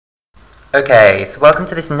Okay, so welcome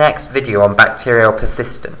to this next video on bacterial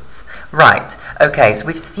persistence. Right, okay, so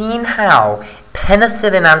we've seen how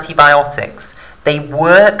penicillin antibiotics, they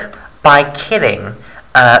work by killing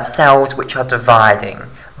cells which are dividing.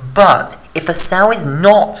 But if a cell is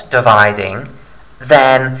not dividing,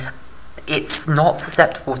 then it's not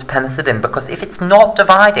susceptible to penicillin, because if it's not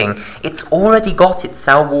dividing, it's already got its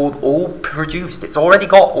cell wall all produced. It's already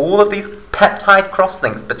got all of these peptide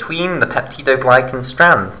crosslinks between the peptidoglycan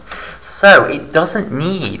strands. So it doesn't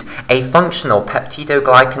need a functional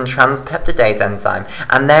peptidoglycan transpeptidase enzyme,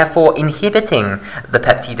 and therefore inhibiting the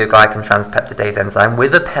peptidoglycan transpeptidase enzyme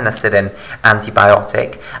with a penicillin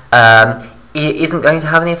antibiotic it isn't going to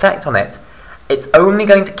have any effect on it. It's only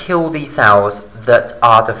going to kill these cells that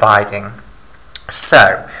are dividing.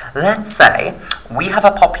 So, let's say we have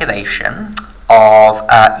a population of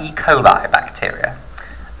E. coli bacteria.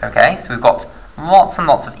 Okay, so we've got lots and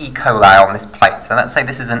lots of E. coli on this plate. So let's say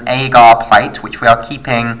this is an agar plate, which we are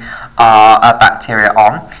keeping our bacteria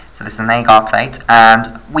on. So this is an agar plate,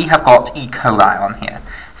 and we have got E. coli on here.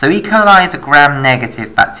 So E. coli is a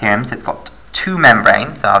gram-negative bacterium, so it's got two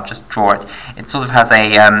membranes, so I'll just draw it. It sort of has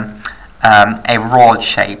a rod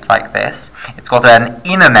shape like this. It's got an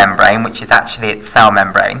inner membrane, which is actually its cell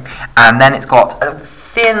membrane, and then it's got a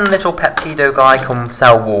thin little peptidoglycan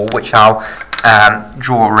cell wall, which I'll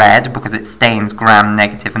draw red because it stains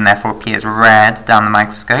gram-negative and therefore appears red down the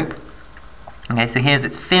microscope. Okay, so here's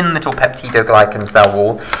its thin little peptidoglycan cell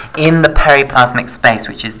wall in the periplasmic space,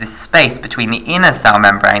 which is this space between the inner cell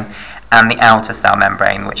membrane and the outer cell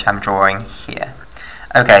membrane, which I'm drawing here.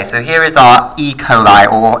 Okay, so here is our E. coli,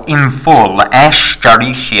 or in full,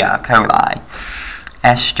 Escherichia coli.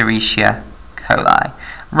 Escherichia coli.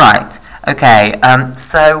 Right, okay,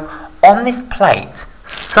 so on this plate,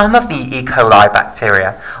 some of the E. coli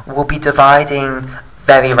bacteria will be dividing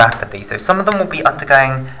very rapidly. So some of them will be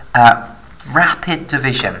undergoing rapid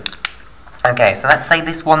division. Okay, so let's say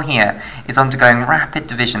this one here is undergoing rapid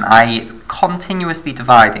division, i.e. it's continuously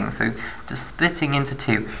dividing, so just splitting into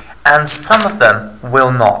two. And some of them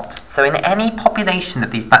will not. So in any population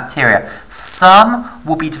of these bacteria, some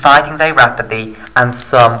will be dividing very rapidly and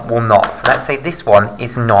some will not. So let's say this one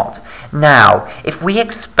is not. Now, if we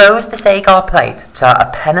expose this agar plate to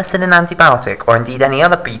a penicillin antibiotic, or indeed any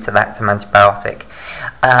other beta-lactam antibiotic,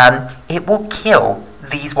 it will kill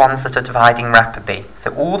these ones that are dividing rapidly.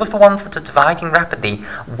 So all of the ones that are dividing rapidly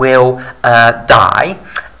will die,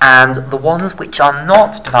 and the ones which are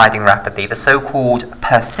not dividing rapidly, the so-called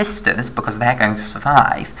persisters, because they're going to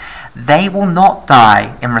survive, they will not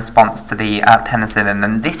die in response to the penicillin.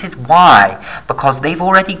 And this is why, because they've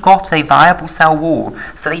already got a viable cell wall,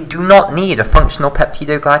 so they do not need a functional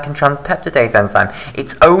peptidoglycan transpeptidase enzyme.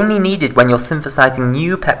 It's only needed when you're synthesizing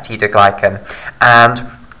new peptidoglycan, and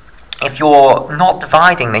if you're not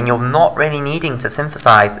dividing, then you're not really needing to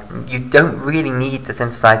synthesize. You don't really need to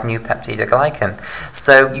synthesize new peptidoglycan.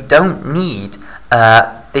 So you don't need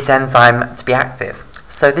this enzyme to be active.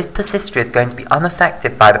 So this persister is going to be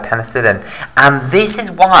unaffected by the penicillin. And this is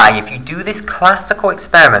why, if you do this classical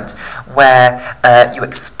experiment where you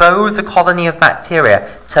expose a colony of bacteria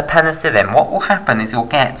to penicillin, what will happen is you'll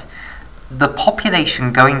get the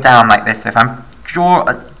population going down like this. So if I'm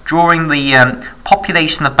drawing the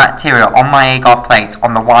population of bacteria on my agar plate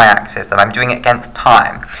on the y-axis, and I'm doing it against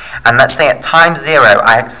time. And let's say at time 0,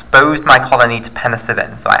 I exposed my colony to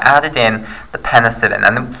penicillin. So I added in the penicillin.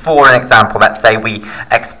 And for an example, let's say we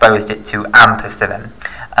exposed it to ampicillin,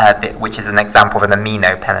 which is an example of an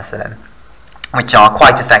aminopenicillin, which are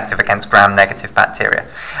quite effective against gram-negative bacteria.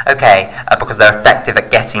 Okay, because they're effective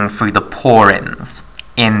at getting through the porins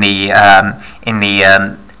in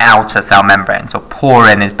the outer cell membrane. So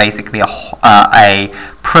porin is basically a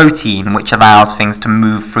protein which allows things to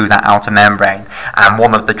move through that outer membrane, and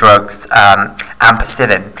one of the drugs,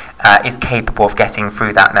 ampicillin, is capable of getting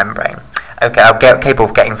through that membrane. Okay, capable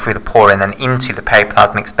of getting through the porin and into the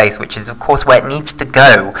periplasmic space, which is of course where it needs to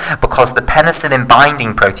go, because the penicillin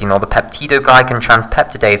binding protein, or the peptidoglycan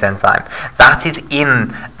transpeptidase enzyme, that is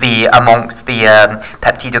amongst the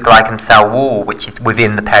peptidoglycan cell wall, which is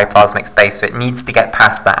within the periplasmic space, so it needs to get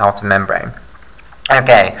past that outer membrane.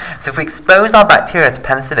 Okay, so if we expose our bacteria to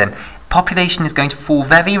penicillin, population is going to fall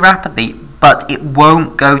very rapidly, but it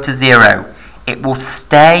won't go to 0. It will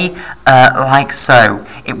stay like so.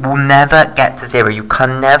 It will never get to 0. You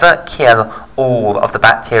can never kill all of the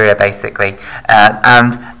bacteria, basically.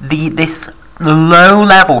 And this low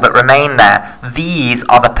level that remain there, these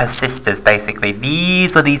are the persisters, basically.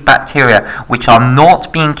 These are these bacteria which are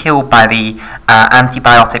not being killed by the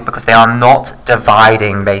antibiotic because they are not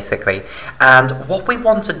dividing, basically. And what we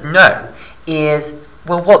want to know is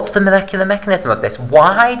Well, what's the molecular mechanism of this?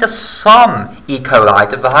 Why do some E. coli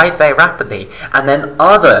divide very rapidly and then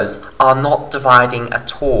others are not dividing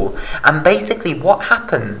at all? And basically what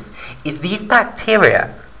happens is these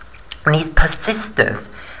bacteria and these persisters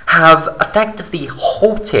have effectively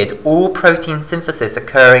halted all protein synthesis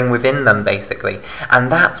occurring within them, basically.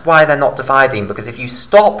 And that's why they're not dividing, because if you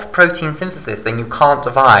stop protein synthesis, then you can't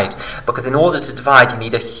divide. Because in order to divide, you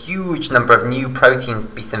need a huge number of new proteins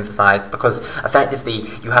to be synthesized, because effectively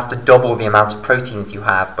you have to double the amount of proteins you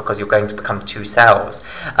have, because you're going to become two cells.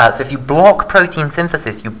 So if you block protein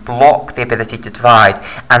synthesis, you block the ability to divide.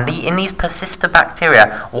 And in these persister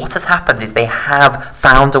bacteria, what has happened is they have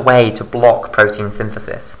found a way to block protein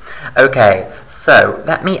synthesis. Okay, so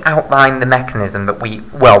let me outline the mechanism that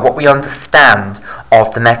what we understand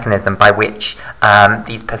of the mechanism by which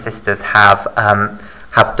these persisters have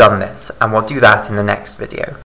done this, and we'll do that in the next video.